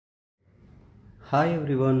Hi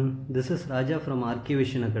everyone, this is Raja from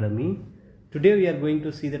Archivation Academy. Today we are going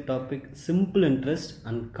to see the topic simple interest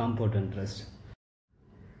and compound interest.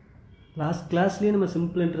 Last class we have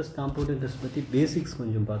simple interest, compound interest basics.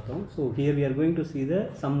 So here we are going to see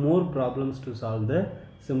some more problems to solve the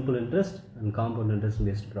simple interest and compound interest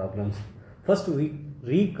based problems. First we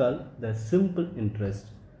recall the simple interest.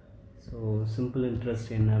 So simple interest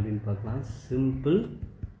simple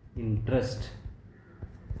interest.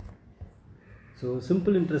 So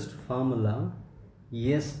simple interest formula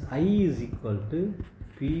SI is equal to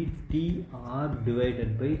PTR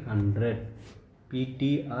divided by 100.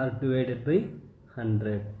 PTR divided by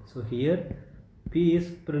 100. So here P is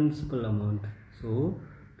principal amount. So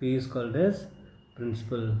P is called as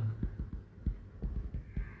principal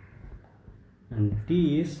and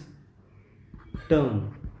T is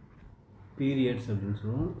term, periods. So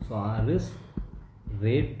R is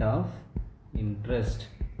rate of interest.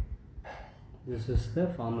 This is the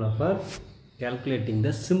formula for calculating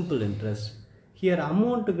the simple interest. Here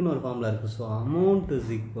amount is a formula. So amount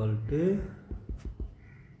is equal to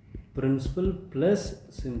principal plus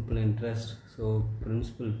simple interest. So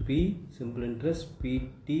principal P, simple interest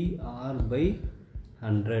PTR by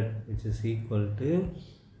 100, which is equal to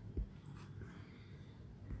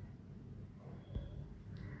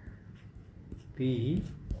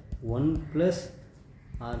P1 plus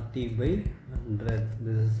RT by 100.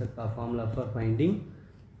 This is the formula for finding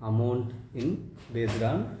amount based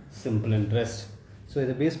on simple interest. So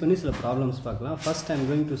the base panni sila problems paakalam. First I am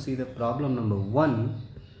going to see the problem number 1.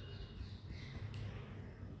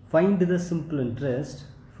 Find the simple interest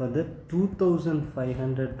for the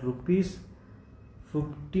 2500 rupees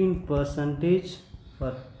 15%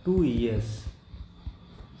 for 2 years.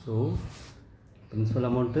 So principal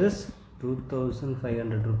amount is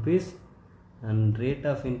 2500 rupees and rate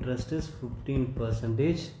of interest is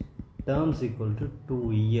 15%, terms equal to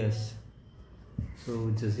 2 years. So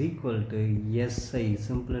which is equal to SI,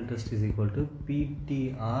 simple interest is equal to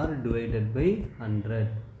PTR divided by 100.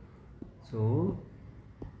 So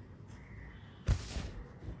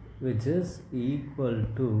which is equal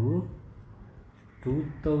to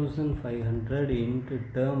 2500 into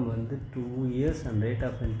term and 2 years and rate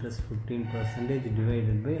of interest 15%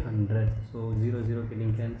 divided by 100. So 0 0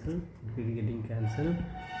 getting cancelled, getting cancelled.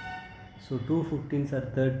 So 2 15s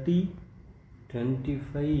are 30,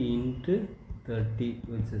 25 into 30,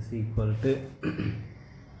 which is equal to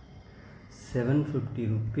 750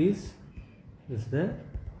 rupees is the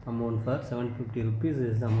amount for 750 rupees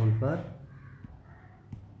is the amount for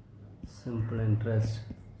simple interest.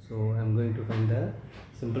 So I am going to find the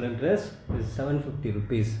simple interest is 750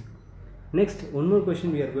 rupees. Next, one more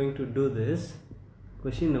question we are going to do this.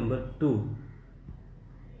 Question number 2.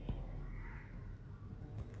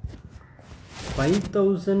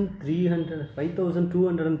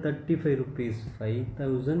 5,235 rupees.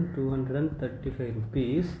 5,235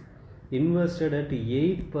 rupees invested at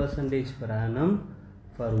 8% per annum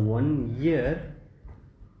for 1 year,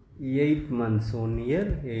 8 months. 1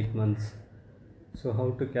 year, 8 months. So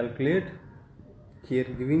how to calculate? Here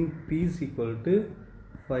giving P is equal to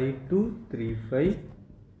 5235,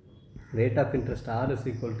 rate of interest R is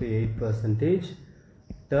equal to 8%,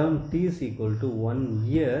 term T is equal to 1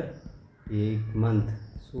 year 8 month.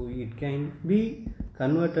 So it can be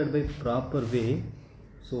converted by proper way.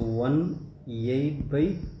 So 1/8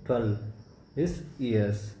 by 12 is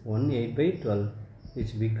years, 1/8 by 12,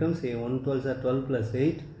 which becomes a 1 12s are 12 plus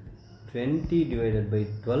 8, 20 divided by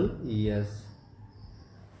 12 years.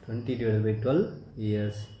 20 divided by 12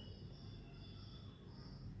 years.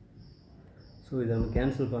 So we will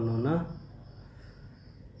cancel pannona.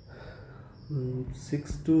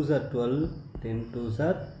 6 2s are 12, 10 2s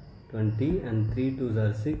are 20 and 3 2s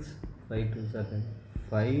are 6, 5 2s are 10.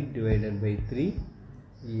 5 divided by 3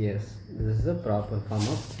 years. This is the proper form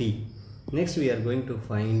of T. Next we are going to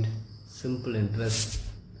find simple interest.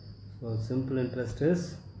 So simple interest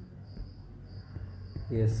is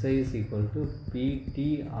SI is equal to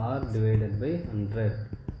PTR divided by 100.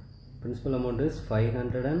 Principal amount is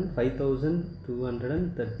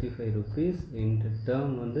 5,235 rupees into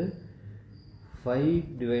term on the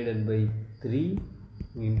 5 divided by 3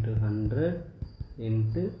 into 100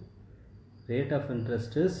 into rate of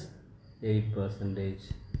interest is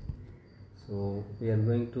 8%. So we are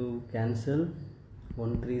going to cancel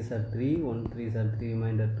 1 3s are 3, 1 3s are 3,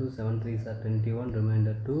 remainder 2, 7 3s are 21,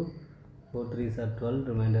 remainder 2, 4 3s are 12,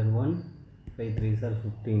 remainder 1, 5 3s are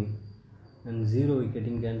 15 and 0 we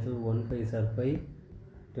getting cancelled, 1 5s are 5,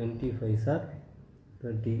 20 5s are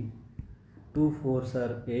 30, 2 4s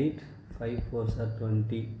are 8, 5 4s are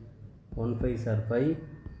 20, 1 5s are 5,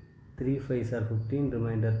 3 5s are 15,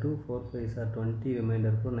 remainder 2, 4 5s are 20,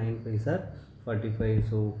 remainder 4, 9 5s are 45.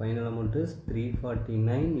 So final amount is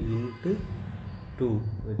 349 into 2,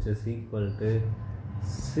 which is equal to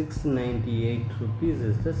 698 rupees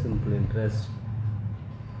is the simple interest.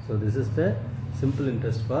 So this is the simple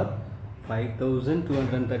interest for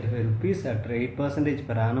 5235 rupees at 8%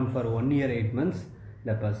 per annum for 1 year 8 months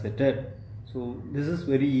deposited. So this is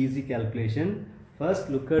very easy calculation. First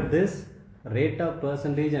look at this rate of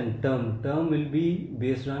percentage and term. Term will be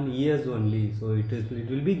based on years only. So it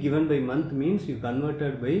will be given by month, means you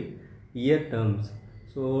converted by year terms.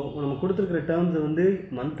 So நம்ம கொடுத்திருக்கிற terms வந்து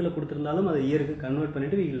monthல கொடுத்திருந்தாலும் அதை yearக்கு convert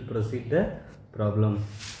பண்ணிட்டு we will proceed the problem.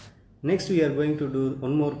 Next we are going to do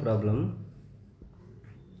one more problem.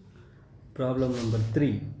 Problem number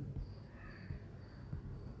 3.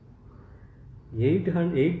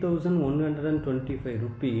 8,125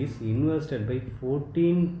 rupees invested by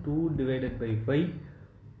 14,2 divided by 5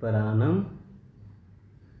 per annum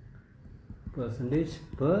percentage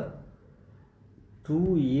per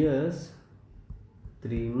 2 years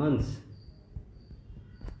 3 months.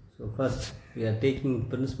 So first we are taking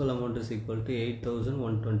principal amount is equal to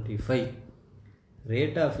 8,125.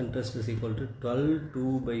 Rate of interest is equal to 12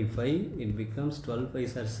 2 by 5. It becomes 12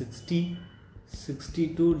 5s are 60.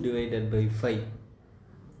 62 divided by 5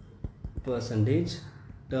 percentage.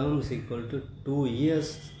 Term is equal to 2 years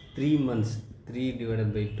 3 months. 3 divided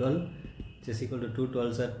by 12, which is equal to 2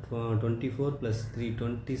 12s are 24 plus 3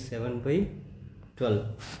 27 by 12.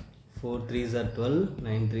 4 3s are 12,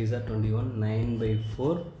 9 3s are 21, 9 by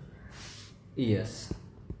 4 years.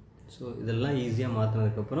 So இதெல்லாம் ஈஸியாக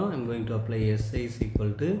மாற்றினதுக்கப்புறம் I'm going to apply SI is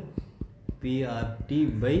equal to PRT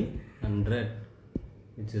by 100,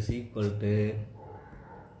 which is equal to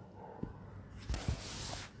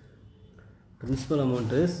principal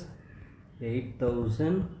amount is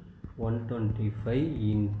 8,125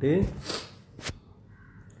 into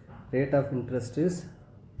rate of interest is,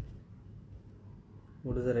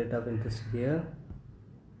 what is the rate of interest here?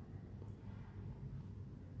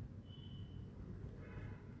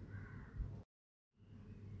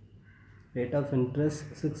 Rate of interest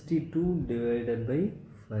 62 divided by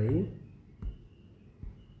 5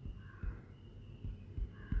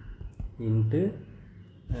 into,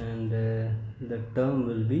 and the term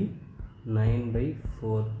will be 9 by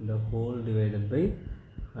 4, the whole divided by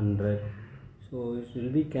 100. So it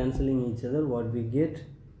will be cancelling each other. What we get,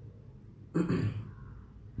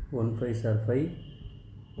 1 5s are 5,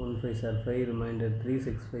 1 5s are 5, remainder 3,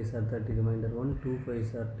 6 5s are 30, remainder 1, 2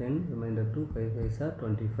 5s are 10, remainder 2, 5 5s are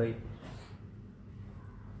 25.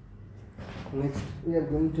 Next we are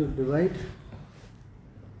going to divide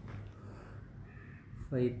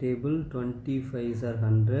 5 table. 20 5s are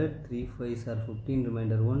 100, 3 5s are 15,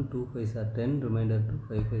 remainder 1, 2 5s are 10, remainder 2,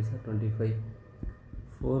 5 5s are 25,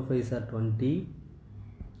 4 5s are 20,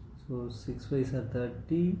 so 6 5s are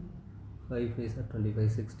 30, 5 5s are 25,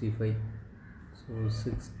 65. So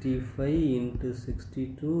 65 into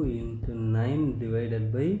 62 into 9 divided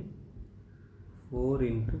by 4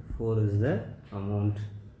 into 4 is the amount.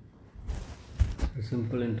 The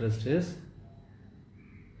simple interest is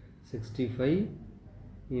 65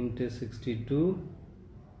 into 62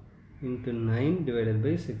 into 9 divided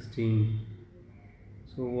by 16.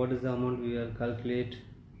 So what is the amount we will calculate?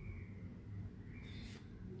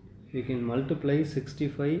 We can multiply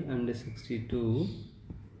 65 and 62.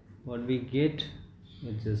 What we get,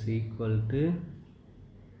 which is equal to,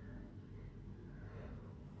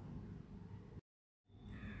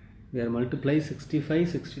 we are multiply 65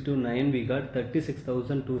 62 9, we got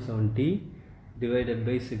 36,270 divided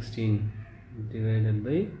by 16. Divided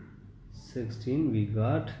by 16, we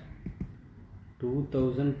got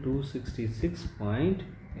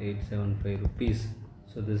 2,266.875 rupees.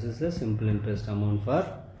 So this is the simple interest amount for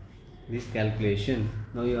this calculation.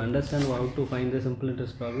 Now you understand how to find the simple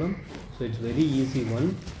interest problem. So it's very easy one.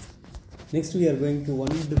 Next we are going to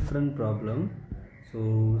one different problem. So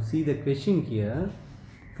see the question here.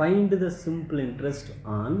 Find the simple interest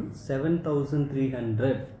on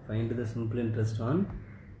 7,300. Find the simple interest on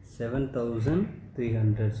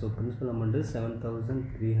 7,300. So principal amount is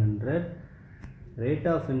 7,300. Rate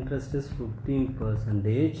of interest is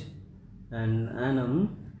 15% and annum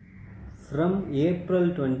from April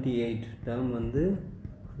 28. Term வந்து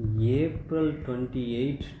April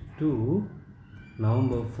 28 to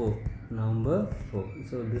November 4.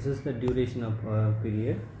 So this is the duration of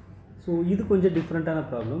period. So இது கொஞ்சம் டிஃப்ரெண்ட்டான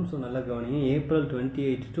problem. So நல்லா கவனிங்க. April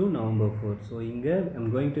 28 to November 4. So இங்கே I'm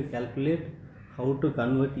going to calculate how to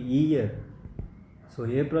convert year. So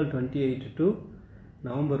April 28 to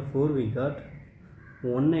November 4 we got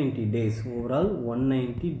 190 days. Overall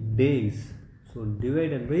 190 days. So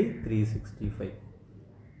divided by 365.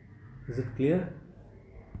 Is it clear?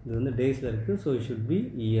 This is the days, so it should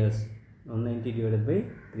be years. 190 divided by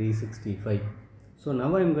 365. So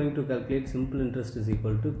now I am going to calculate simple interest is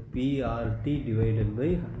equal to PRT divided by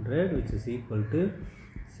 100, which is equal to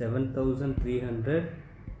 7,300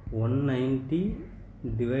 190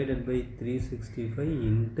 divided by 365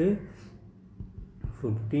 into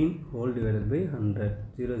 15 whole divided by 100.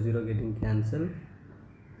 0 0 getting cancelled.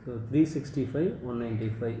 So 365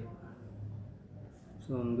 195.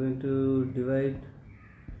 So I am going to divide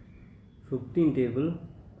 15 table.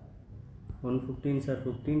 1 15s are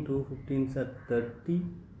 15, 2 15s are 30.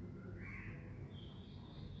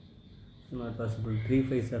 So not possible. 3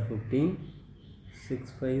 5s are 15,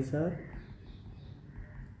 6 5s are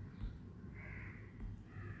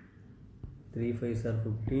 3 5s are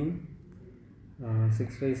 15,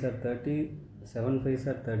 6 5s are 30, 7 5s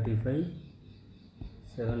are 35,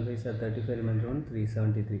 7 5s are 35, remainder 1,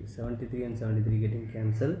 373. 73 and 73 getting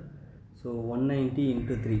cancelled. So 190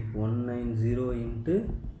 into 3, 190 into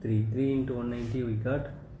 3, 3 into 190 we got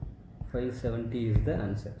 570 is the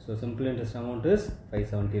answer. So simple interest amount is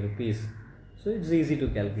 570 rupees. So it's easy to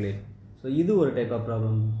calculate. So this is one type of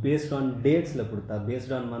problem. Based on dates,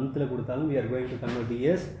 based on month, we are going to convert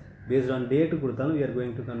years. Based on date, we are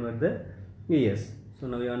going to convert the years. So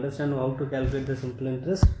now you understand how to calculate the simple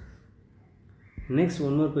interest. Next,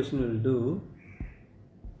 one more question we will do.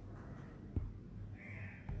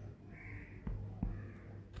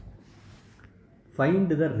 Find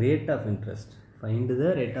the rate of interest. Find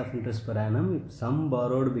the rate of interest per annum if sum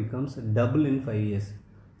borrowed becomes double in 5 years.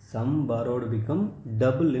 Sum borrowed become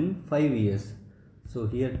double in 5 years. So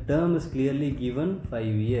here term is clearly given 5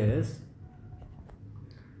 years.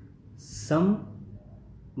 Sum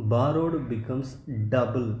borrowed becomes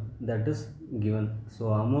double, that is given. So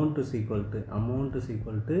amount is equal to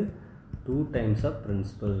 2 times of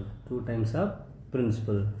principal. 2 times of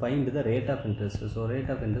principal. Find the rate of interest. So rate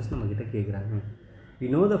of interest we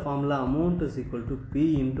know the formula amount is equal to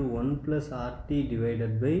P into 1 plus RT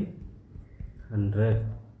divided by 100.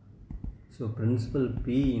 So principal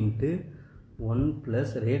P into 1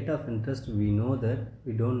 plus rate of interest, we know that,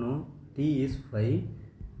 we don't know, T is 5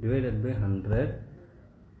 divided by 100.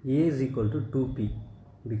 A is equal to 2P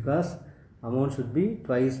because amount should be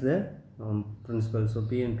twice the principal. So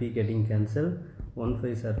P and P getting cancelled. 1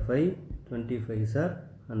 5s are 5, 25s are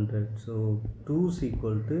 100. So 2 is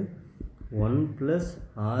equal to 1 plus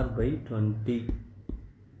R by 20.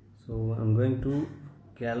 So I am going to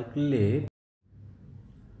calculate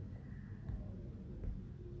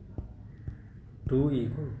 2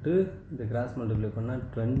 equal to the cross multiply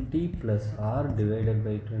 20 plus R divided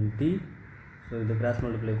by 20. So the cross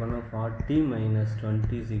multiply 40 minus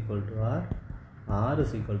 20 is equal to R. R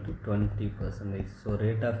is equal to 20%. So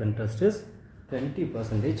rate of interest is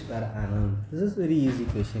 20% per annum. This is very easy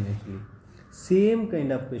question actually. Same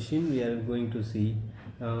kind of question we are going to see.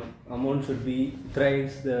 Amount should be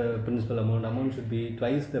thrice the principal amount. Amount should be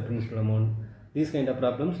twice the principal amount. These kind of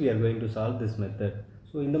problems we are going to solve this method.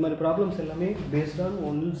 So in the problems based on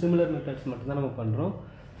only similar methods.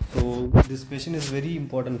 So this question is very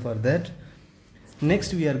important for that.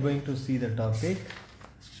 Next we are going to see the topic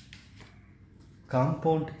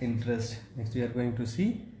compound interest. Next we are going to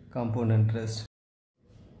see compound interest.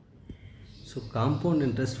 So compound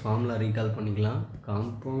interest formula recall பண்ணிக்கலாம்.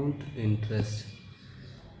 Compound interest.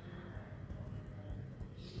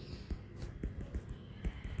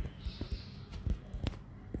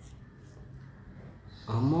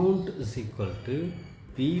 Amount is equal to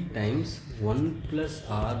P times 1 plus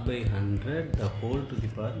R by 100 the whole to the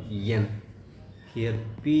power n. Here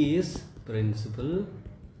P is principal,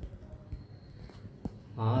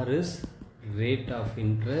 R is rate of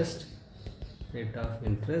interest,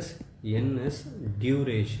 n is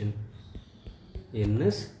duration.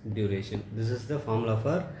 This is the formula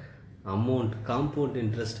for amount, compound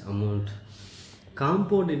interest amount.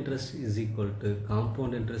 Compound interest is equal to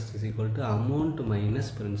amount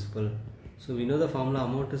minus principal. So we know the formula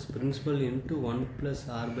amount is principal into 1 plus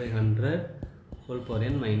R by 100 whole power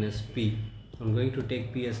n minus P. I'm going to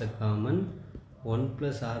take P as a common. 1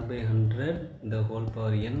 plus R by 100 the whole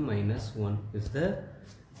power n minus 1 is the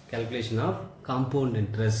calculation of compound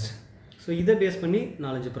interest. So either base panni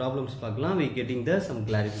knowledge problems paakalam, we getting the some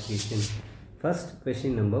clarification. First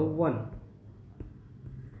question number 1.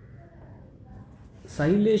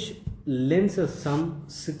 Sailesh lends a sum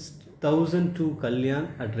 6,000 to Kalyan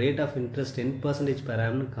at rate of interest 10% per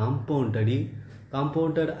annum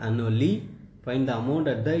compounded annually. Find the amount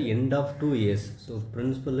at the end of 2 years. So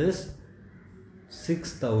principal is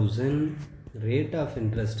 6,000, rate of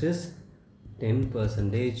interest is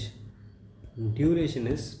 10%. duration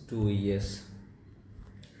is 2 years.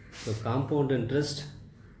 So compound interest,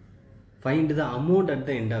 find the amount at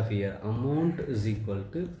the end of year. Amount is equal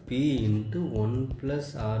to P into 1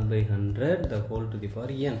 plus R by 100 the whole to the power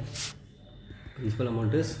n. Principal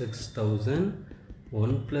amount is 6,000.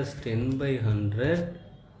 1 plus 10 by 100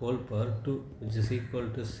 whole power 2, which is equal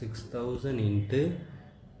to 6,000 into,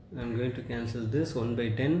 I am going to cancel this, 1 by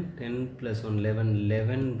 10, 10 plus 1, 11,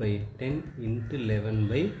 11 by 10 into 11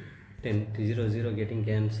 by 10, 0, 0 getting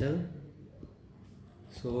cancelled.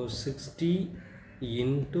 So 60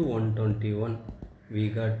 into 121, we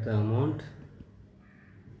got the amount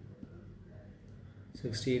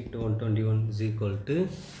 60 into 121 is equal to,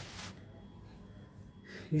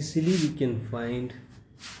 easily we can find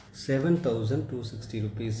 7,260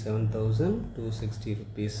 rupees. 7,260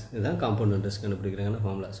 rupees. This is compound interest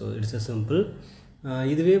formula. So it's a simple.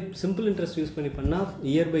 This simple interest use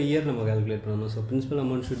year by year calculate. So principal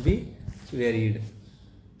amount should be varied.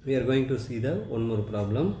 We are going to see the one more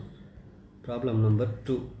problem. Problem number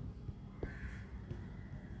 2.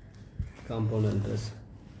 Compound interest.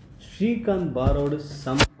 Shrikant borrowed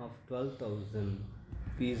sum of 12,000.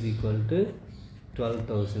 P is equal to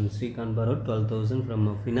 12,000. Shrikant borrowed 12,000 from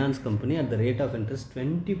a finance company at the rate of interest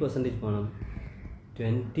 20% per annum.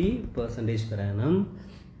 20% per annum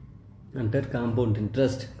under compound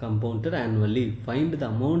interest, compounded annually. Find the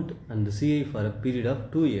amount and the CI for a period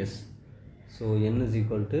of 2 years. So n is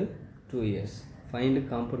equal to 2 years. Find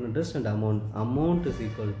compound interest and amount. Amount is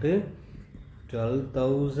equal to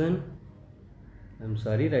 12,000. I'm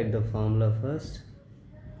sorry, write the formula first.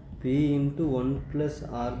 P into 1 plus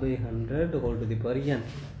R by 100 whole to the power n.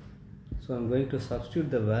 So I'm going to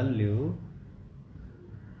substitute the value.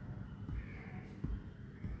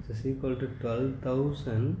 This is equal to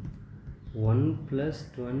 12,000. 1 plus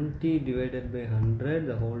 20 divided by 100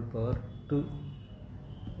 the whole power 2.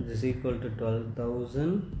 This is equal to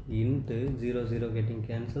 12,000 into 0, 0 getting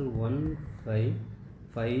cancelled. 1, 5,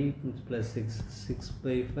 5 plus 6, 6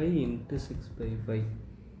 by 5 into 6 by 5.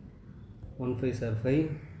 1 5s are 5.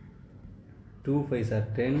 2 5s are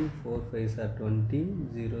 10, 4 5s are 20,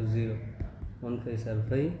 0, 0. 1 5s are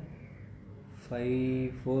 5,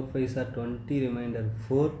 5, 4 5s are 20, remainder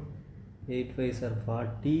 4, 8 5s are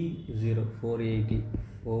 40, 0, 480.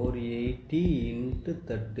 480 into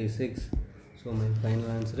 36. So my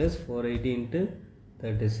final answer is 480 into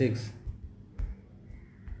 36.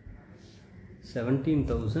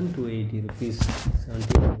 17,280 rupees.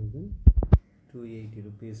 17,280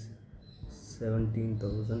 rupees.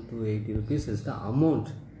 17,280 rupees is the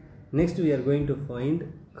amount. Next we are going to find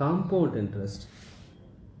compound interest.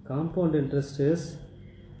 Compound interest is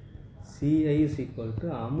CI is equal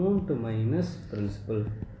to amount minus principal.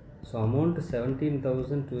 So amount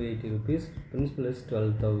 17,280 rupees, principal is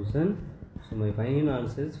 12,000. So my final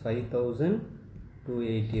answer is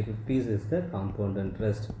 5,280 rupees is the compound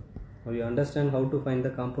interest. Now you understand how to find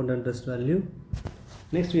the compound interest value.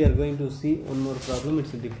 Next we are going to see one more problem.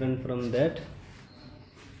 It's different from that.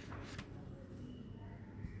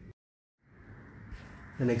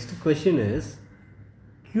 The next question is,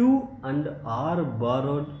 Q and R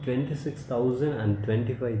borrowed 26,000 and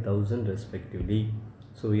 25,000 respectively.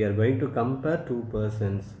 So we are going to compare two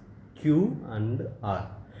persons, Q and R.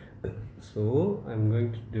 So I am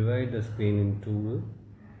going to divide the screen into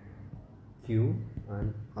Q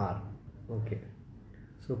and R. Okay.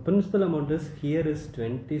 So principal amount is, here is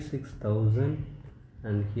 26,000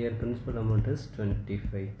 and here principal amount is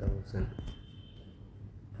 25,000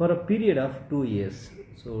 for a period of 2 years.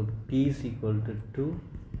 So T is equal to 2,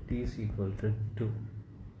 T is equal to 2.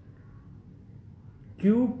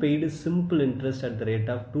 Q paid simple interest at the rate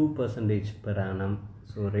of 2% per annum.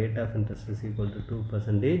 So rate of interest is equal to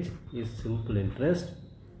 2% is simple interest.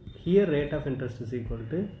 Here rate of interest is equal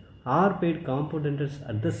to R paid compound interest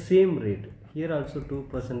at the same rate. Here also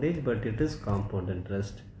 2%, but it is compound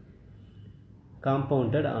interest.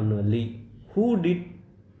 Compounded annually. Who did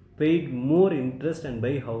paid more interest and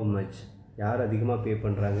by how much? Yaar adhigama pay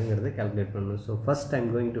pandranga calculate pannu. So first I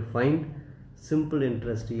am going to find simple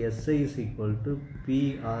interest. SI is equal to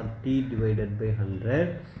PRT divided by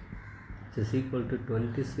 100, which is equal to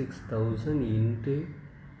 26,000 into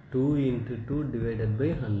 2 into 2 divided by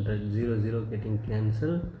 100. 0, 0 getting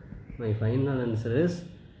cancelled. My final answer is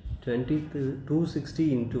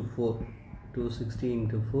 260 into 4. 260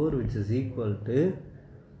 into 4, which is equal to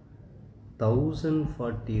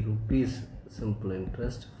 1,040 rupees simple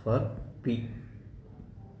interest for P.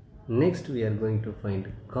 Next we are going to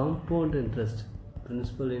find compound interest,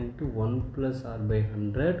 principal into 1 plus R by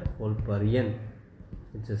 100 whole per n,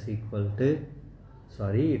 which is equal to,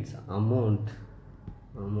 sorry, it's amount.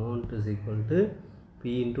 Amount is equal to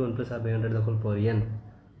P into 1 plus R by 100 the whole power n.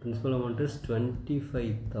 Principal amount is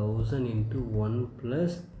 25,000 into 1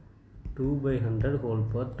 plus 2 by 100 whole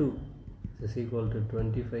power 2. This is equal to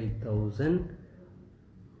 25,000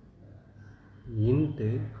 into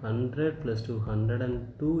 100 plus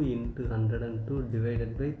 202 into 102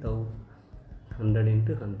 divided by 100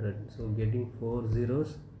 into 100. So getting 4 zeros,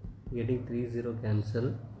 getting 3 0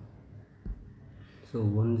 cancel. So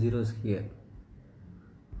 1 0 is here.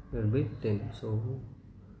 Divided by 10. So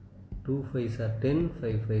 2 5s are 10,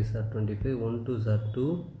 5 5s are 25, 1 2s are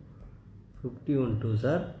 2, 51 2s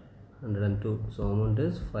are 102. So amount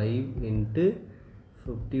is 5 into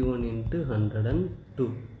 51 into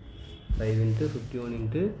 102. 5 into 51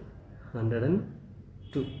 into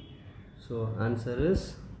 102. So answer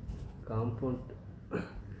is compound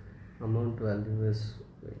amount value is,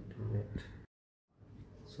 wait a minute.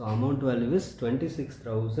 So amount value is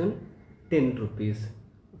 26,010 rupees.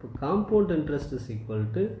 So compound interest is equal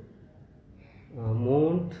to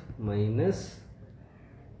amount minus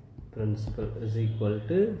principal is equal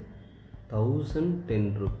to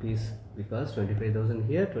 1,010 rupees, because 25,000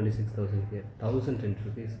 here, 26,000 here, 1,010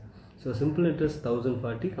 rupees. So simple interest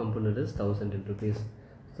 1,040, compound interest 1,010 rupees.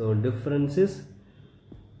 So difference is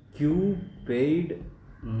Q paid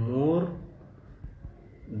more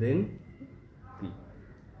than P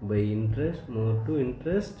by interest, more to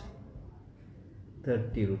interest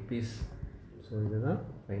 30 rupees. So this is the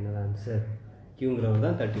final answer. Q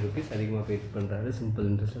தான் 30 rupees அதிகமாக pay பண்ணுறாரு, simple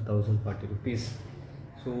interest 1,040 rupees.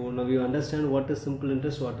 So now you understand what is simple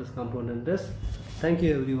interest, what is compound interest. Thank you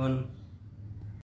everyone.